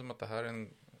känns som att det här är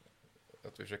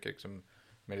att vi försöker liksom,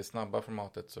 med det snabba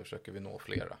formatet så försöker vi nå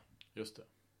flera. Just det.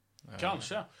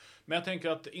 Kanske. Men jag tänker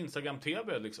att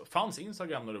Instagram-TV liksom, fanns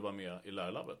Instagram när du var med i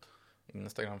Lärlabbet?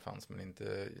 Instagram fanns, men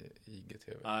inte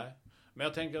IGTV. Nej. Men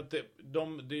jag tänker att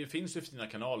det finns ju fina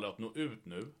kanaler att nå ut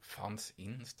nu. Fanns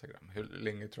Instagram? Hur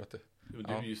länge tror du att det...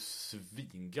 Du är ju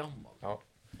svingammal. Ja.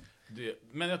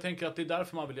 Men jag tänker att det är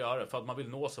därför man vill göra det. För att man vill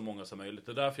nå så många som möjligt.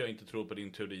 Det är därför jag inte tror på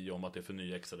din teori om att det är för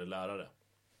nyexade lärare.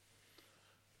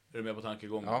 Är du med på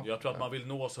tankegången? Ja. Jag tror att man vill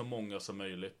nå så många som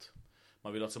möjligt.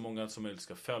 Man vill att så många som möjligt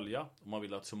ska följa. Och man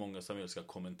vill att så många som möjligt ska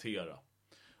kommentera.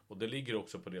 Och det ligger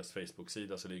också på deras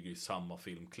Facebook-sida. Så ligger ju samma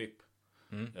filmklipp.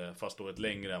 Fast då ett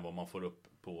längre än vad man får upp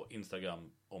på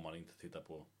Instagram. Om man inte tittar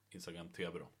på Instagram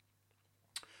TV då.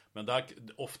 Men där,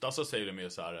 ofta så säger de ju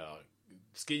så här: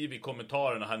 skriv i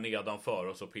kommentarerna här nedanför.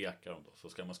 Och så pekar de då. Så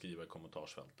ska man skriva i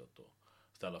kommentarsfältet. Och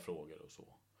ställa frågor och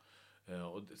så.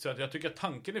 Så att jag tycker att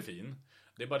tanken är fin.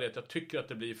 Det är bara det att jag tycker att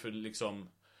det blir för liksom...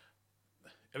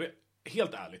 Jag vet,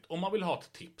 helt ärligt, om man vill ha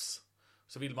ett tips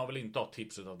så vill man väl inte ha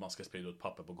tipset att man ska sprida ut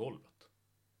papper på golvet.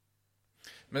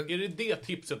 Men är det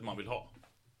tipset man vill ha?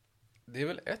 Det är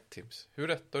väl ett tips. Hur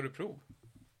rättar du prov?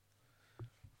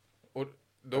 Och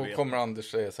då kommer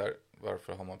Anders säga så här: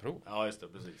 varför har man prov? Ja, just det,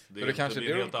 precis. Det kanske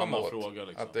det de kommer åt. Fråga,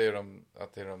 liksom. Att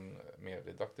det är de mer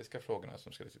didaktiska frågorna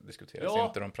som ska diskuteras,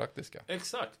 inte de praktiska.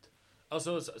 Exakt.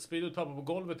 Alltså, sprida ut papper på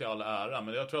golvet i all ära,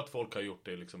 men jag tror att folk har gjort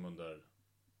det liksom under...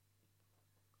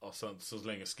 Alltså, så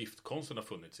länge skriftkonsten har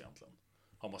funnits egentligen.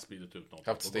 Har man spridit ut något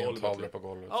haft stentavlor på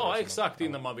golvet. Ja, exakt,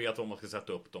 innan man vet vad man ska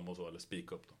sätta upp dem och så, eller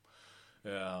spika upp dem.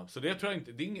 Så det tror jag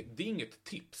inte, det är inget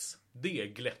tips. Det är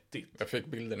glättigt. Jag fick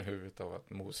bilden i huvudet av att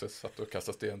Moses satt och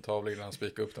kastade stentavlor innan han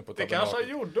spikade upp den på tabernakeln. Det kanske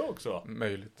han gjorde också.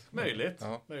 Möjligt.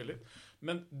 Ja. Möjligt.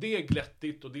 Men det är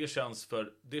glättigt och det känns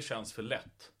för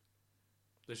lätt.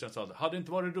 Det känns att hade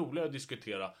inte varit roligare att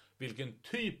diskutera vilken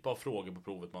typ av frågor på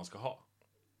provet man ska ha.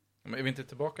 Men är vi inte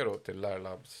tillbaka då till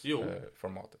Lärlabs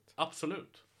formatet?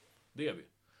 Absolut. Det är vi.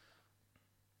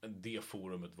 Det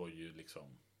forumet var ju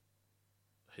liksom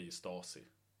Hej Stasi.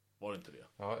 Var det inte det?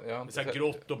 Ja, jag har inte det är så här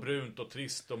grått och brunt och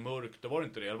trist och mörkt. Var det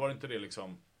inte det? Eller var det inte det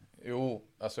liksom? Jo,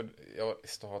 alltså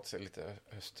Stats är lite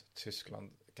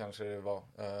Östtyskland kanske det var.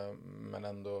 Men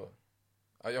ändå...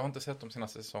 Jag har inte sett de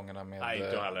senaste säsongerna med... Nej,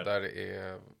 inte heller. Där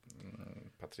är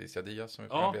Patricia Diaz som är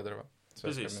programledare, va? Så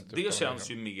precis. Det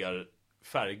känns ju mer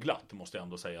färgglatt, måste jag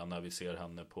ändå säga, när vi ser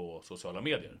henne på sociala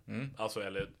medier. Alltså,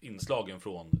 eller inslagen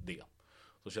från det.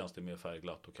 Så känns det mer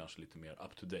färgglatt och kanske lite mer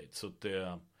up to date. Så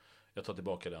det, jag tar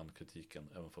tillbaka den kritiken,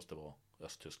 även fast det var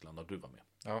Östtyskland när du var med.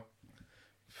 Ja,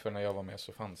 för när jag var med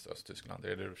så fanns Östtyskland.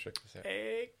 Det är det du försökte säga.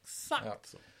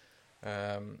 Exakt.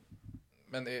 Ja.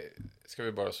 Men ska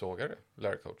vi bara såga det,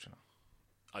 lärarcoacherna?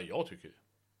 Ja, jag tycker det.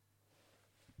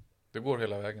 Det går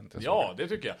hela vägen till Ja, såga. det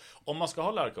tycker jag. Om man ska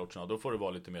ha lärarcoacherna, då får det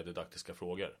vara lite mer didaktiska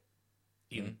frågor.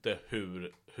 Inte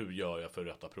hur gör jag för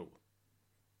rätta prov.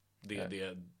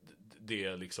 Det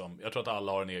är liksom, jag tror att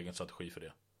alla har en egen strategi för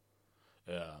det.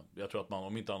 Jag tror att man,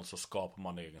 om inte annat så skapar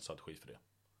man en egen strategi för det.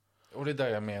 Och det är där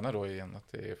jag menar då igen, att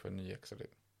det är för nyexade.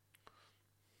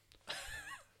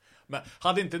 Men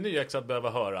hade inte nyexad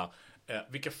behöva höra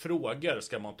Vilka frågor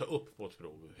ska man ta upp på ett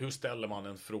prov? Hur ställer man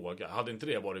en fråga? Hade inte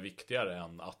det varit viktigare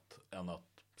än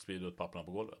att sprida ut papperna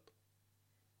på golvet?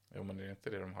 Jo, men det är inte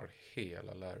det de har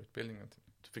hela lärarutbildningen till.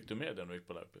 Fick du med det när du gick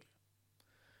på lärarutbildningen?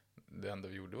 Det enda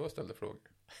vi gjorde var att ställa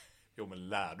frågor. Jo, men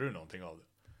lärde du någonting av det?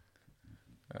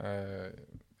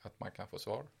 Att man kan få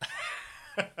svar.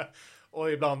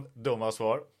 Och ibland dumma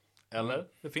svar. Eller?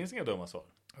 Det finns inga dumma svar.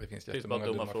 Det finns bara jättemånga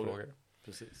dumma frågor.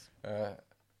 Precis.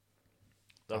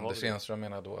 Anders Enström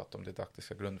menar då att de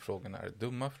didaktiska grundfrågorna är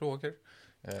dumma frågor.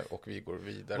 Och vi går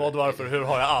vidare. Vad, varför, hur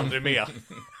har jag aldrig med?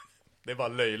 Det var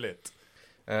löjligt.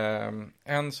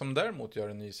 En som däremot gör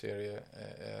en ny serie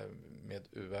med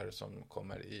UR som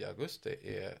kommer i augusti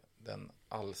är den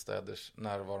allstäders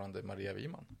närvarande Maria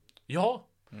Wiman. Ja,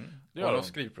 det gör något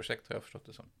skrivprojekt har jag förstått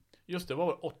det som. Just det,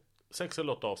 var 6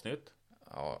 eller 8 avsnitt?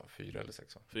 Ja, 4 eller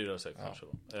 6. 4 eller 6 kanske.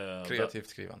 Kreativt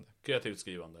skrivande. Kreativt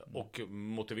skrivande och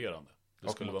motiverande. Det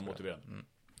och skulle vara motiverande.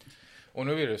 Och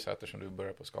nu är det så att eftersom du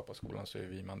börjar på Skapa skolan så är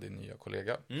Wiman din nya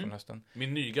kollega från hösten.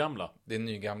 Min nygamla. Din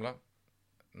nygamla,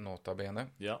 nota bene.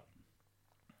 Ja.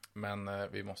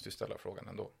 Men vi måste ju ställa frågan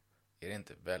ändå. Är det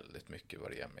inte väldigt mycket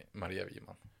Maria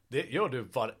Wiman? Det gör du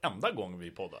varenda gång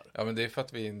vi poddar. Ja, men det är för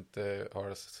att vi inte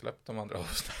har släppt de andra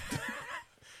avsnitten.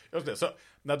 Just det, så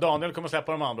när Daniel kommer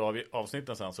släppa de andra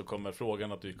avsnitten sen så kommer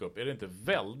frågan att dyka upp. Är det inte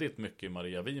väldigt mycket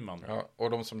Maria Wiman? Ja, och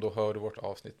de som då hörde vårt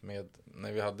avsnitt med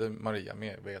när vi hade Maria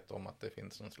med vet om att det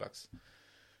finns någon slags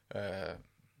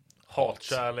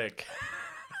hatkärlek.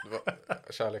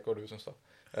 Kärlek var du som sa.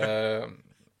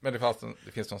 Men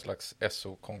det finns någon slags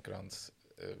SO-konkurrens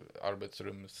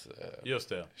arbetsrums just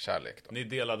det. Kärlek då. Ni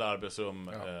delade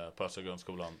arbetsrum på Östra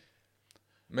grundskolan.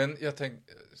 Men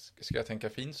ska jag tänka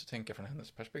fint så tänker jag från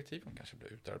hennes perspektiv. Hon kanske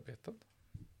blir utarbetad.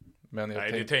 Men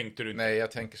det tänkte du inte. Nej,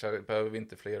 jag tänker så här, behöver vi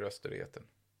inte fler röster i etern?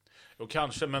 Och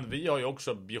kanske, men vi har ju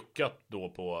också bjuckat då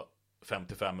på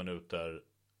 55 minuter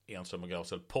Enström och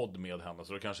Gausel podd med henne.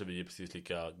 Så då kanske vi är precis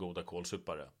lika goda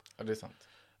kålsupare. Ja, det är sant.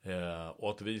 Och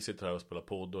att vi sitter här och spelar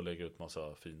podd och lägger ut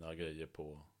massa fina grejer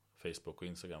på Facebook och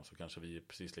Instagram så kanske vi är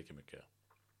precis lika mycket.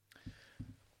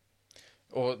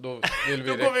 Och då vill vi,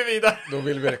 då går vi vidare. Då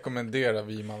vill vi rekommendera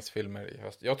Wimans filmer i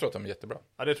höst. Jag tror att de är jättebra.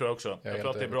 Ja, det tror jag också. Jag tror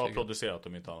att det är bra producerat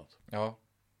om inte annat. Ja,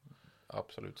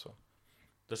 absolut så.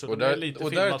 Dessutom är det lite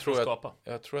filmat för att skapa.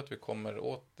 Jag tror att vi kommer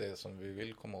åt det som vi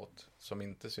vill komma åt. Som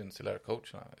inte syns i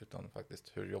lärarcoacherna. Utan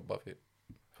faktiskt, hur jobbar vi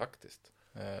faktiskt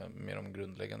med de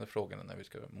grundläggande frågorna när vi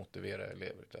ska motivera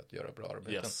elever till att göra bra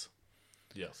arbeten.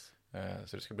 Yes.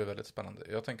 Så det ska bli väldigt spännande.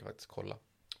 Jag tänker faktiskt kolla.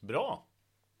 Bra.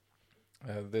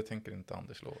 Det tänker inte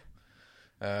Anders lov.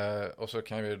 Och så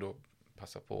kan vi då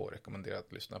passa på att rekommendera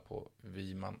att lyssna på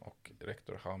Wiman och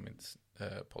rektor Hamids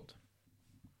podd.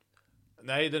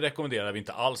 Nej, det rekommenderar vi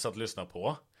inte alls att lyssna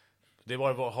på. Det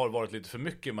har varit lite för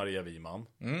mycket Maria Wiman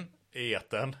i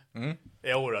etern.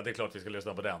 Jo, det är klart vi ska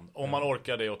lyssna på den. Om man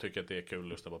orkar det och tycker att det är kul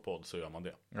att lyssna på podd så gör man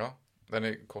det. Ja, den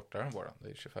är kortare än våran. Det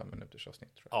är 25 minuters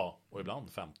avsnitt tror jag. Ja, och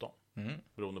ibland 15.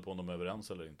 Beroende på om de är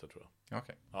överens eller inte tror jag.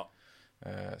 Okej. Ja.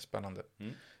 Spännande.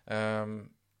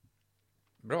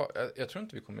 Bra, jag tror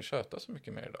inte vi kommer köta så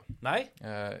mycket mer idag. Nej.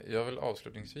 Jag vill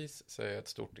avslutningsvis säga ett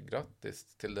stort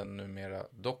grattis till den numera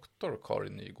doktor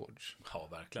Karin Nygårds. Ja,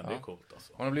 verkligen. Det är coolt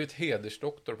alltså. Hon har blivit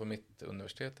hedersdoktor på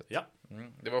Mittuniversitetet. Ja.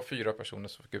 Det var 4 personer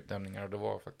som fick utnämningar och det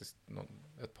var faktiskt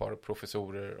ett par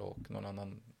professorer och någon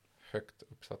annan högt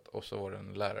uppsatt och så var det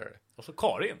en lärare. Och så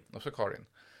Karin.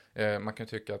 Man kan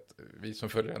tycka att vi som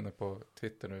följer henne på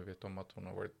Twitter nu vet om att hon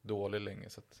har varit dålig länge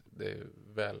så att det är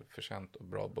väl förtjänt och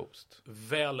bra boost.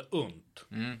 Väl unt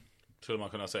skulle man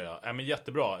kunna säga. Men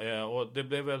jättebra. Och det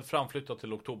blev väl framflyttat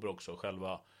till oktober också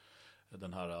själva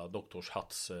den här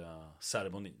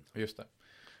doktorshattsceremonin. Just det.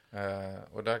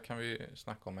 Och där kan vi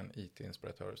snacka om en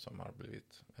IT-inspiratör som har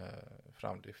blivit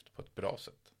framdrift på ett bra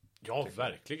sätt. Ja,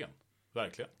 verkligen.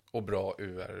 Och bra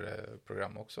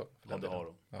UR-program också. Ja, det har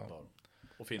de. Ja.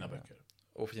 Och fina böcker.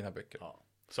 Och fina böcker. Ja.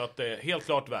 Så att det är helt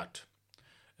klart värt.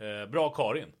 Bra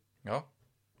Karin. Ja,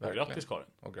 verkligen.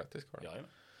 Och grattis Karin.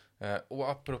 Ja. Och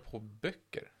apropå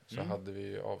böcker så hade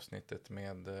vi avsnittet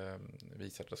med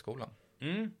Visartaskolan.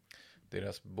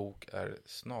 Deras bok är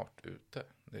snart ute.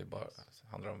 Det är bara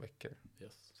handlar om veckor.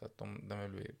 Yes. Så att den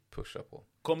vill vi pusha på.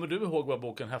 Kommer du ihåg vad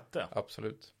boken hette?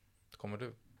 Absolut. Kommer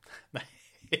du? Nej,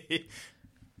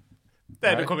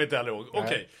 du kommer inte heller ihåg.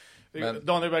 Okej. Men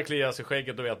Daniel börjar klia sig i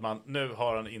skägget och vet man, nu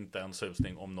har han inte en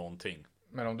susning om någonting.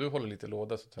 Men om du håller lite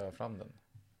låda så tar jag fram den.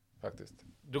 Faktiskt.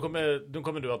 Då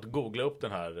kommer du att googla upp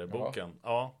den här boken.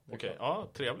 Ja, okej. Ja,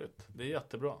 trevligt. Det är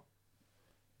jättebra.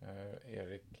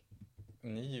 Erik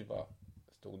Niva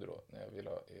stod det då. När jag vill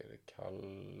ha Erik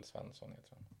Hall Svensson heter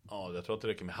han. Ja, jag tror att det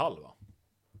räcker med Hall, va?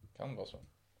 Kan vara så.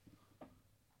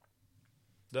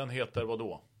 Den heter vad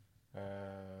då?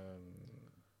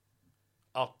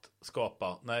 Att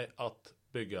skapa, nej, att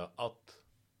bygga, att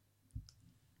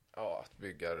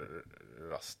bygga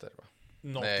raster, va?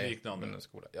 något liknande. Men en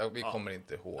skola. Ja, vi kommer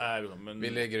inte ihåg. Nej, men... Vi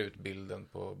lägger ut bilden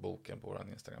på boken på vår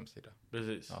Instagram-sida.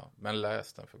 Precis. Ja, men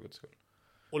läs den för guds skull.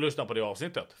 Och lyssna på det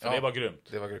avsnittet, för det var grymt.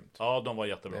 Det var grymt. Ja, de var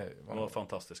jättebra. De var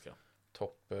fantastiska.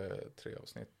 Topp 3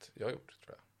 avsnitt jag har gjort,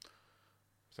 tror jag.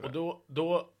 Sådär. Och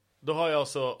då har jag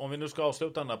alltså, om vi nu ska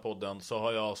avsluta den här podden, så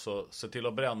har jag alltså sett till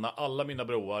att bränna alla mina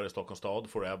broar i Stockholms stad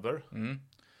forever.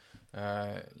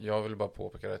 Jag vill bara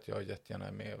påpeka att jag jättegärna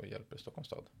är med och hjälper Stockholms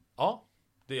stad. Ja,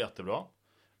 det är jättebra.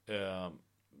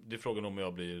 Det är frågan om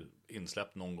jag blir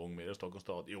insläppt någon gång mer i Stockholms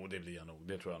stad. Jo, det blir jag nog.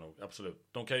 Det tror jag nog. Absolut.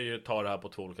 De kan ju ta det här på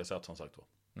 2 olika sätt, som sagt.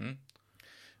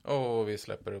 Och vi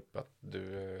släpper upp att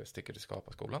du sticker till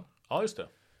Skapa-skolan. Ja, just det.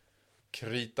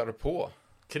 Kritar på.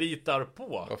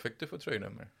 Vad fick du för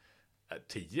tröjnummer?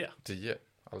 10. 10.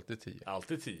 Alltid 10.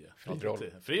 Alltid 10. Fri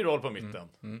roll. Fri roll på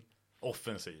mitten.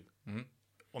 Offensiv.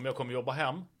 Om jag kommer jobba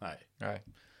hem? Nej.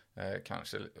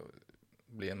 Kanske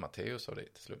bli en Matteus av dig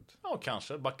till slut. Ja,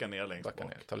 kanske. Backa ner längst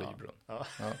bak. Ta Libron. Ja.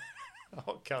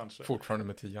 Ja, kanske. Fortfarande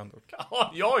med 10 dock.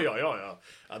 Ja,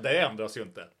 det ändras ju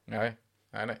inte. Nej.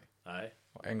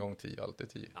 En gång 10, alltid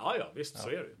 10. Ja, visst, så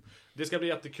är det ju. Det ska bli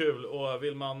jättekul, och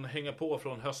vill man hänga på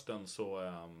från hösten så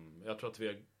jag tror att vi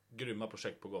har grymma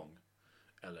projekt på gång.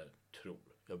 Eller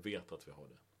jag vet att vi har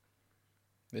det.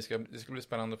 Det ska bli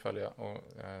spännande att följa. Och,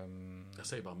 jag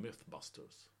säger bara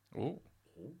Mythbusters.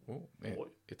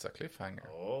 It's a cliffhanger.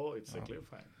 It's a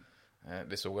cliffhanger.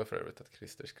 Det såg jag för övrigt att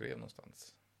Christer skrev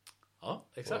någonstans. Ja,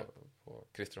 exakt. På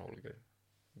Christer Holger,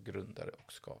 grundare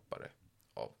och skapare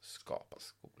av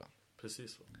Skapa-skolan.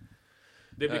 Precis så.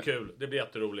 Det blir kul, det blir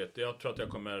jätteroligt. Jag tror att jag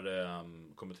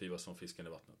kommer trivas som fisken i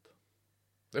vattnet.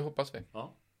 Det hoppas vi.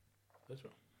 Ja, det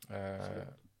tror jag.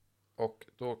 Och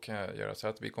då kan jag göra så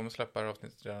att vi kommer släppa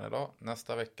avsnittet redan idag.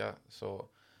 Nästa vecka så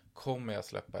kommer jag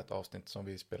släppa ett avsnitt som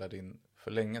vi spelade in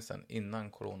för länge sedan,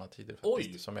 innan coronatider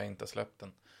faktiskt, som jag inte släppt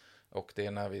än. Och det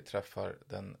är när vi träffar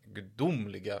den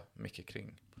gudomliga Micke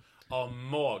Kring. Ja,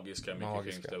 magiska Micke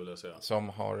Kring, skulle jag vilja säga. Som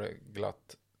har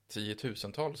glatt 10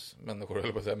 000-tals människor,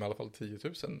 eller vad säger, men i alla fall 10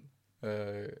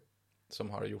 000 som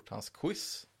har gjort hans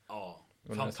quiz. Ja,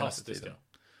 fantastiska.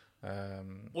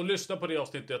 Och lyssna på det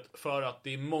avsnittet, för att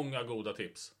det är många goda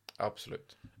tips.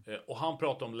 Absolut. Och han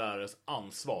pratar om lärares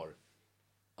ansvar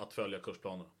att följa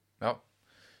kursplanerna. Ja,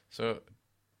 så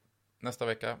nästa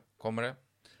vecka kommer det.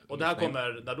 Och det här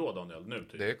kommer när då, Daniel? Nu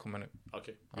typ? Det kommer nu.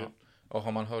 Okej. Ja. Och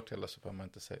har man hört hela så behöver man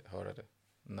inte höra det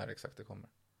när exakt det kommer.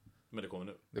 Men det kommer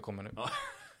nu? Det kommer nu. Ja.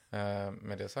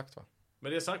 Med det sagt, va?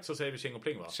 Med det sagt så säger vi tjing och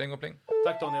pling, va? Tjing och pling.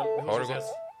 Tack, Daniel. Ha det gott.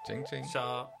 Tjing, tjing.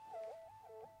 Tja.